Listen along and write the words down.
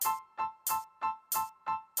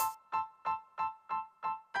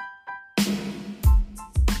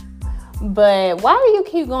But why do you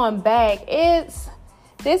keep going back?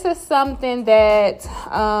 This is something that,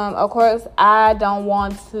 of course, I don't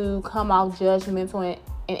want to come off judgmental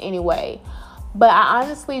in any way. But I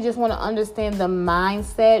honestly just want to understand the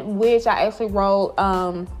mindset, which I actually wrote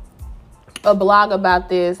a blog about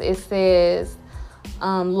this. It says,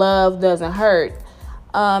 love doesn't hurt.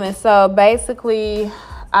 And so basically,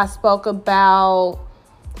 I spoke about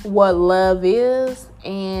what love is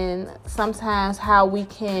and sometimes how we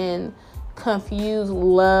can confuse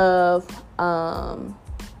love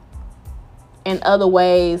in other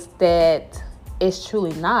ways that it's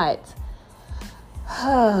truly not.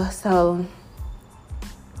 So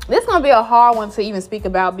this is going to be a hard one to even speak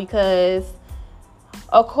about because,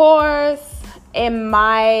 of course, it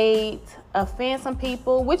might offend some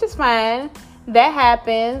people, which is fine. That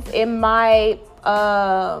happens. It might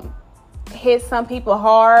hit some people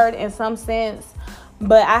hard in some sense,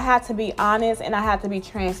 but I have to be honest and I have to be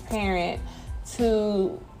transparent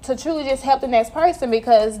to truly just help the next person,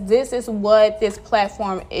 because this is what this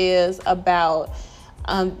platform is about.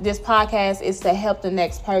 This podcast is to help the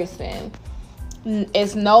next person.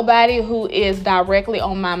 It's nobody who is directly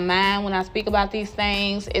on my mind when I speak about these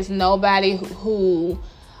things. It's nobody who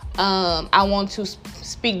I want to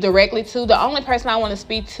speak directly to. The only person I want to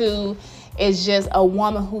speak to is just a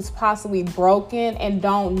woman who's possibly broken and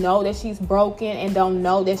don't know that she's broken and don't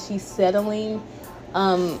know that she's settling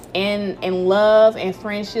in love and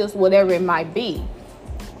friendships, whatever it might be.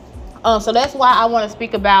 So that's why I want to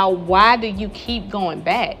speak about, why do you keep going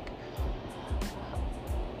back?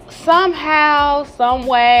 Somehow, some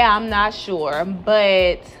way, I'm not sure,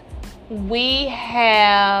 but we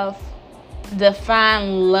have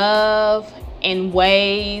defined love in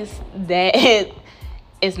ways that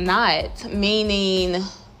is not. Meaning,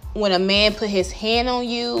 when a man put his hand on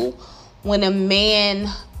you, when a man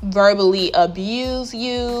verbally abuse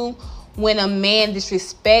you, when a man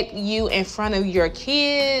disrespect you in front of your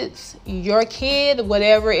kids, your kid,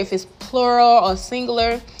 whatever, if it's plural or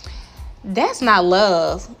singular, that's not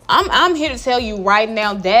love. I'm here to tell you right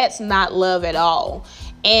now, that's not love at all.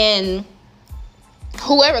 And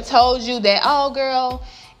whoever told you that, oh girl,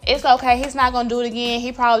 it's okay, he's not gonna do it again,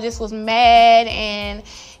 he probably just was mad and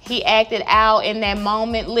he acted out in that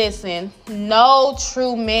moment. Listen, no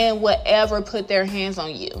true man would ever put their hands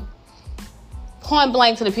on you. Point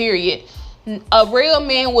blank to the period. A real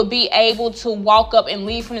man would be able to walk up and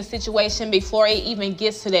leave from the situation before it even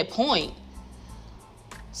gets to that point.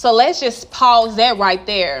 So let's just pause that right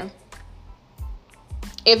there.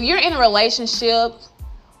 If you're in a relationship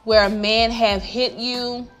where a man have hit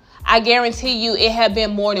you, I guarantee you it have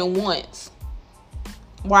been more than once,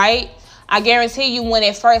 right? I guarantee you when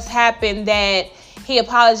it first happened that he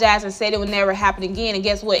apologized and said it would never happen again. And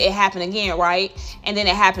guess what? It happened again, right? And then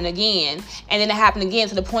it happened again. And then it happened again,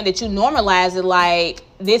 to the point that you normalize it, like,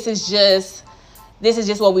 this is just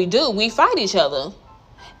what we do. We fight each other.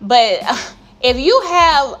 But if you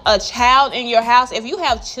have a child in your house, if you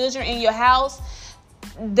have children in your house,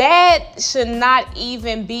 that should not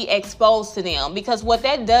even be exposed to them. Because what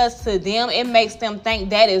that does to them, it makes them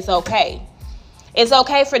think that is okay. It's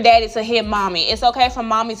okay for daddy to hit mommy. It's okay for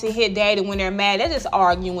mommy to hit daddy when they're mad. They're just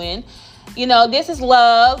arguing. You know, this is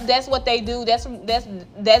love. That's what they do. That's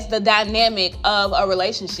the dynamic of a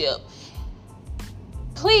relationship.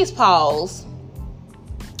 Please pause.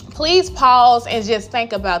 Please pause and just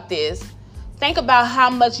think about this. Think about how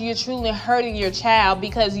much you're truly hurting your child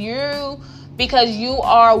because you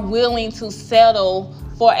are willing to settle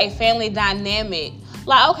for a family dynamic.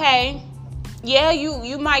 Like, okay, yeah,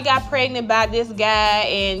 you might got pregnant by this guy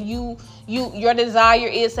and your desire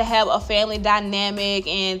is to have a family dynamic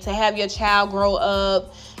and to have your child grow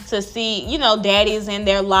up to see, daddies in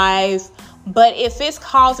their life. But if it's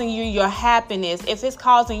causing you your happiness, if it's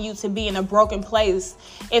causing you to be in a broken place,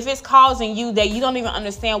 if it's causing you that you don't even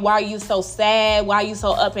understand why you so sad, why you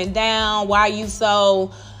so up and down, why you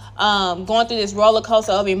so going through this roller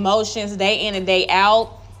coaster of emotions day in and day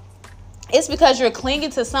out, it's because you're clinging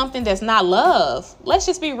to something that's not love. Let's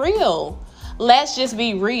just be real. Let's just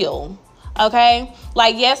be real. Okay?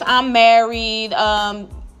 Like, yes, I'm married.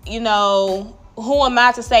 Who am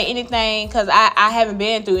I to say anything? Because I haven't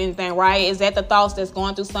been through anything, right? Is that the thoughts that's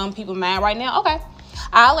going through some people's mind right now? Okay.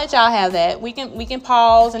 I'll let y'all have that. We can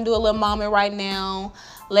pause and do a little moment right now.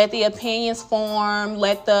 Let the opinions form.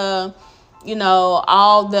 Let the,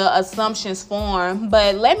 all the assumptions form.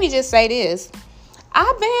 But let me just say this.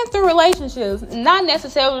 I've been through relationships, not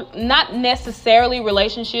necessarily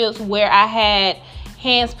relationships where I had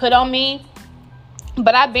hands put on me,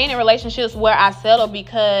 but I've been in relationships where I settled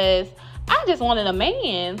because I just wanted a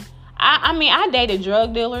man. I dated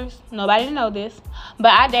drug dealers. Nobody know this,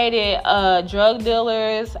 but I dated drug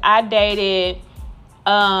dealers. I dated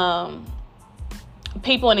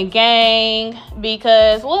people in a gang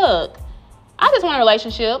because look, I just want a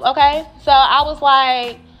relationship, okay? So I was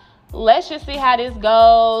like, let's just see how this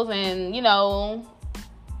goes. And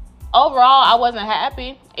overall, I wasn't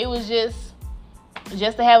happy. It was just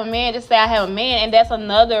to have a man, just say I have a man. And that's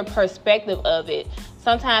another perspective of it.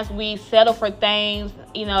 Sometimes we settle for things,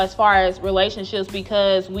 as far as relationships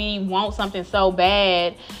because we want something so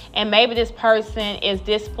bad. And maybe this person is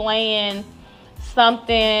displaying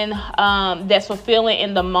something that's fulfilling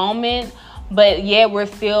in the moment, but yet we're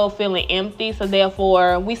still feeling empty. So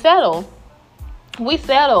therefore, we settle.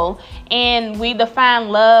 And we define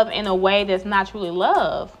love in a way that's not truly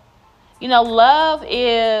love. Love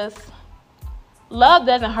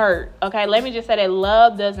doesn't hurt. Okay, let me just say that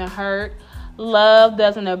love doesn't hurt. Love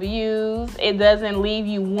doesn't abuse. It doesn't leave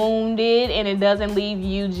you wounded, and it doesn't leave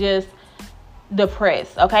you just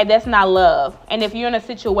depressed. Okay, that's not love. And if you're in a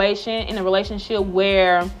situation, in a relationship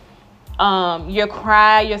where you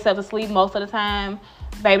cry yourself to sleep most of the time,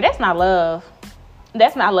 baby, that's not love.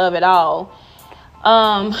 That's not love at all.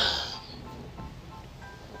 I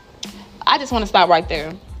just want to stop right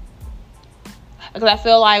there, because I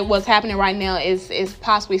feel like what's happening right now is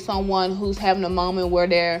possibly someone who's having a moment where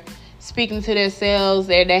they're speaking to themselves.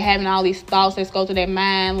 They're having all these thoughts that go through their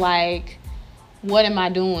mind, like, what am I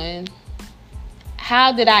doing?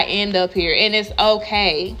 How did I end up here? And it's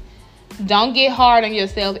okay. Don't get hard on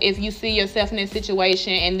yourself if you see yourself in this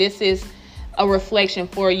situation and this is a reflection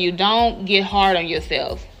for you. Don't get hard on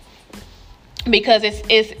yourself, because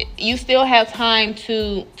it's you still have time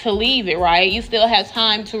to leave it, right? You still have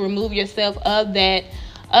time to remove yourself of that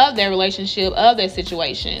relationship, of that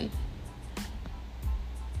situation.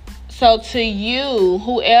 So to you,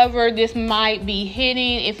 whoever this might be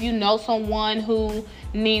hitting, if you know someone who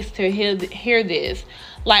needs to hear this,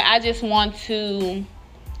 like, I just want to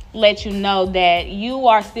let you know that you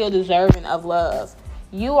are still deserving of love.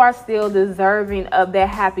 You are still deserving of that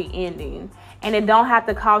happy ending. And it don't have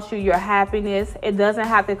to cost you your happiness. It doesn't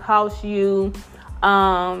have to cost you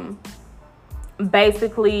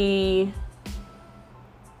basically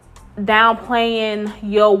downplaying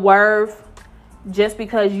your worth just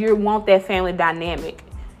because you want that family dynamic.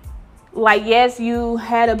 Like, yes, you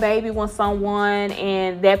had a baby with someone,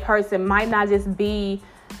 and that person might not just be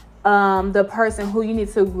the person who you need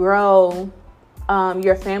to grow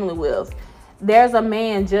your family with. There's a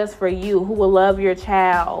man just for you who will love your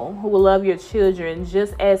child, who will love your children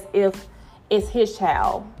just as if it's his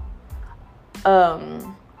child. The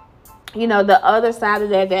other side of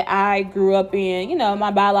that I grew up in, my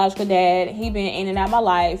biological dad, he been in and out of my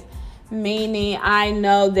life, meaning I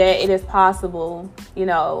know that it is possible,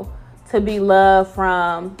 to be loved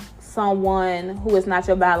from someone who is not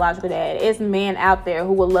your biological dad. It's men out there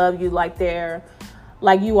who will love you like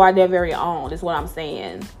you are their very own, is what I'm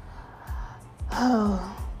saying.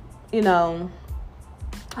 I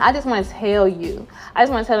just want to tell you, I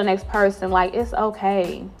just want to tell the next person, like, it's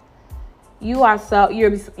okay. You're so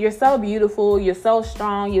beautiful, you're so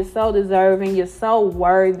strong, you're so deserving, you're so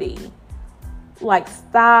worthy. Like,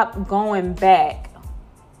 stop going back.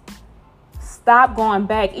 Stop going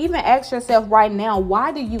back. Even ask yourself right now,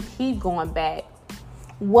 why do you keep going back?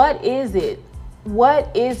 What is it?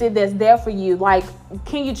 What is it that's there for you? Like,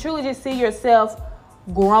 can you truly just see yourself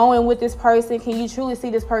growing with this person? Can you truly see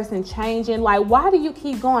this person changing? Like, why do you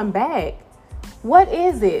keep going back? What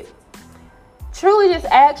is it? Truly just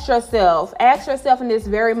ask yourself in this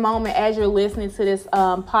very moment as you're listening to this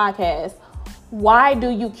podcast, why do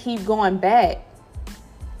you keep going back?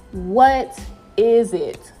 What is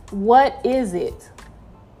it? What is it?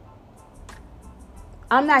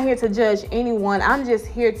 I'm not here to judge anyone. I'm just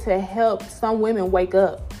here to help some women wake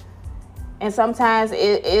up. And sometimes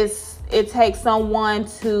it takes someone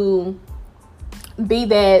to be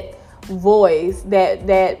that voice,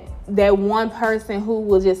 that one person who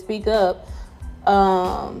will just speak up.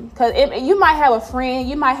 Because you might have a friend,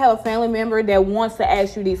 you might have a family member that wants to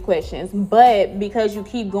ask you these questions, but because you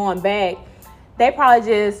keep going back, they probably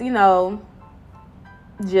just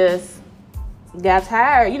got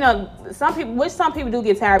tired. Some people do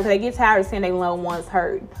get tired because they get tired of seeing their loved ones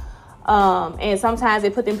hurt. And sometimes they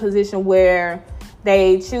put them in a position where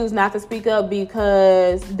they choose not to speak up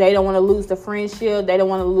because they don't want to lose the friendship. They don't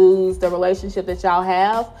want to lose the relationship that y'all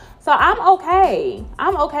have. So I'm okay.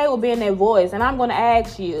 I'm okay with being that voice. And I'm going to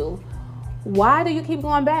ask you, why do you keep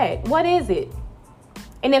going back? What is it?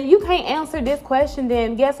 And if you can't answer this question,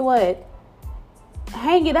 then guess what?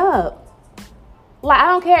 Hang it up. Like, I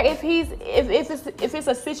don't care if it's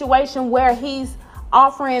a situation where he's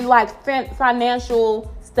offering like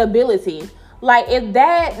financial stability. Like if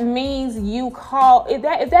that means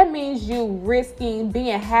if that means you risking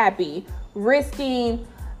being happy, risking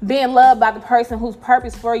being loved by the person who's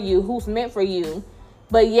purpose for you, who's meant for you,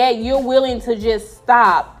 but yet you're willing to just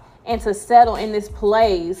stop and to settle in this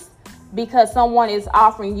place because someone is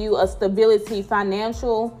offering you a stability,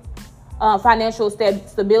 financial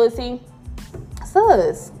stability.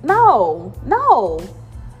 Sis, no.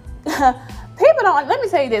 People don't, let me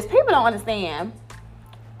tell you this, people don't understand.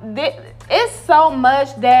 It's so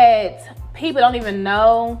much that people don't even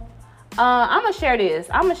know. I'm gonna share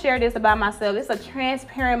this about myself. It's a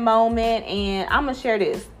transparent moment, and I'm gonna share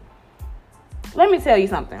this. Let me tell you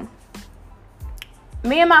something.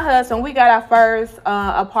 Me and my husband, we got our first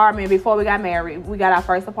apartment before we got married. We got our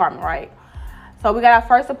first apartment, right? So we got our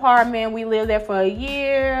first apartment. We lived there for a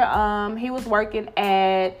year. He was working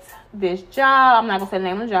at this job. I'm not gonna say the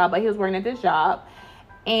name of the job, but he was working at this job,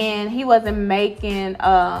 and he wasn't making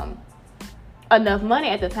enough money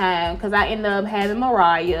at the time because I ended up having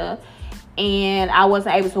Mariah, and I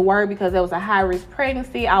wasn't able to work because there was a high risk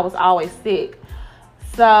pregnancy. I was always sick.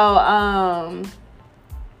 So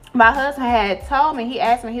my husband had told me, he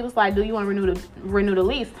asked me, he was like, do you want to renew the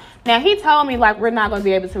lease? Now, he told me, like, we're not going to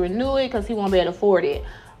be able to renew it because he won't be able to afford it.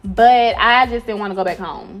 But I just didn't want to go back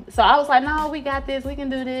home. So I was like, no, we got this. We can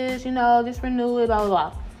do this. Just renew it, blah,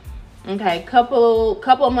 blah, blah. Okay, couple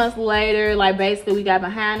of months later, like, basically, we got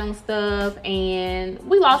behind on stuff, and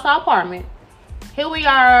we lost our apartment. Here we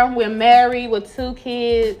are. We're married with 2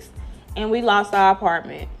 kids, and we lost our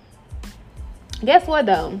apartment. Guess what,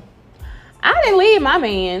 though? I didn't leave my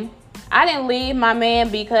man. I didn't leave my man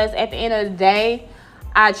because at the end of the day,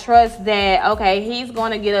 I trust that, okay, he's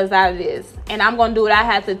going to get us out of this. And I'm going to do what I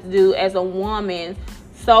have to do as a woman,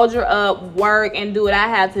 soldier up, work, and do what I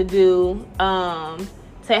have to do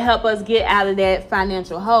to help us get out of that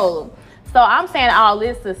financial hole. So I'm saying all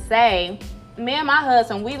this to say, me and my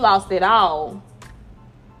husband, we lost it all.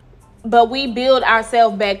 But we build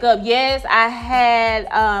ourselves back up. Yes, I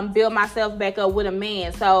had built myself back up with a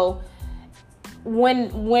man. So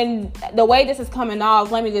when the way this is coming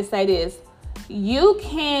off, let me just say this. You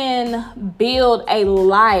can build a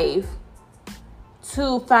life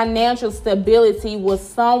to financial stability with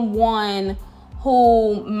someone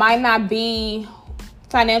who might not be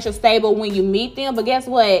financially stable when you meet them. But guess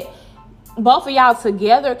what? Both of y'all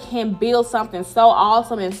together can build something so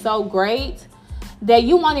awesome and so great that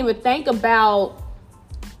you won't even think about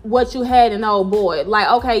what you had in old boy. Like,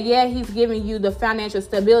 okay, yeah, he's giving you the financial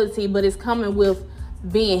stability, but it's coming with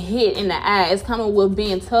being hit in the eye. It's coming with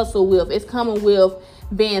being tussled with. It's coming with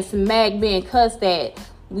being smacked, being cussed at.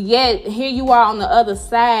 Yet, here you are on the other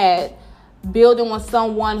side, building with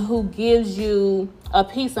someone who gives you a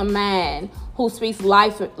peace of mind, who speaks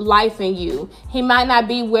life in you. He might not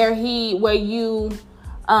be where you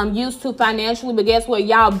used to financially, but guess what?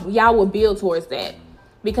 Y'all will build towards that.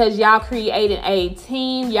 Because y'all creating a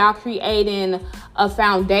team, y'all creating a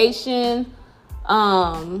foundation.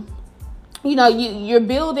 You're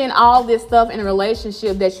building all this stuff in a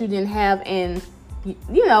relationship that you didn't have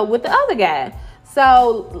with the other guy.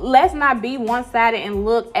 So let's not be one-sided and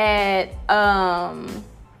look at,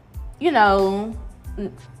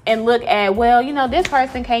 this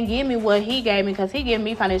person can't give me what he gave me because he gave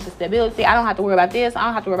me financial stability. I don't have to worry about this. I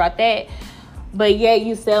don't have to worry about that. But yeah,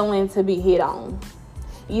 you settling to be hit on.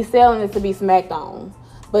 You selling it to be smacked on.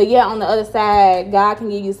 But yeah, on the other side, God can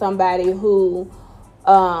give you somebody who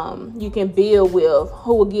you can build with,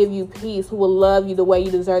 who will give you peace, who will love you the way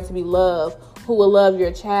you deserve to be loved, who will love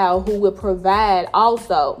your child, who will provide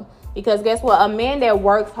also. Because guess what? A man that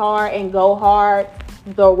works hard and go hard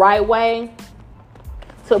the right way,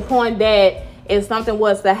 to the point that if something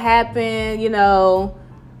was to happen, he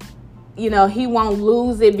won't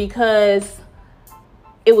lose it because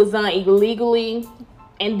it was done illegally.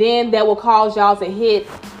 And then that will cause y'all to hit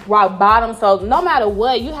rock bottom. So no matter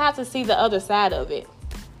what, you have to see the other side of it.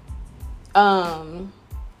 And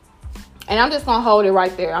I'm just going to hold it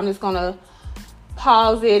right there. I'm just going to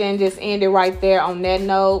pause it and just end it right there on that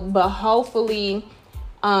note. But hopefully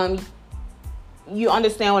you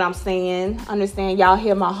understand what I'm saying. Understand y'all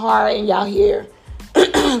hear my heart and y'all hear.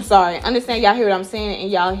 Understand y'all hear what I'm saying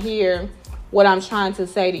and y'all hear what I'm trying to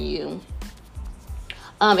say to you.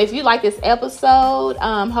 If you like this episode,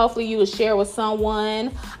 hopefully you will share with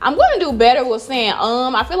someone. I'm going to do better with saying,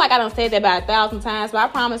 I feel like I done said that about 1,000 times, but I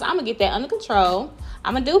promise I'm going to get that under control.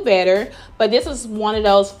 I'm going to do better. But this is one of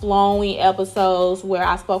those flowing episodes where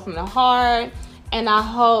I spoke from the heart. And I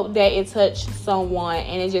hope that it touched someone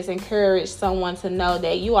and it just encouraged someone to know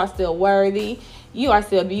that you are still worthy. You are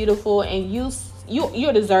still beautiful. And you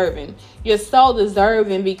you're deserving. You're so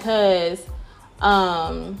deserving because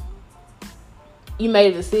you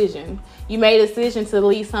made a decision. You made a decision to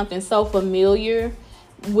leave something so familiar,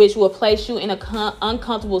 which will place you in a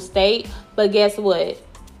uncomfortable state. But guess what?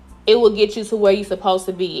 It will get you to where you're supposed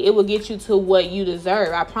to be. It will get you to what you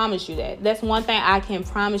deserve. I promise you that. That's one thing I can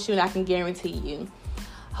promise you and I can guarantee you.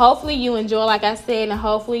 Hopefully you enjoy, like I said, and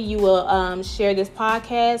hopefully you will share this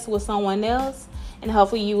podcast with someone else. And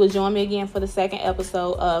hopefully you will join me again for the second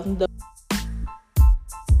episode of the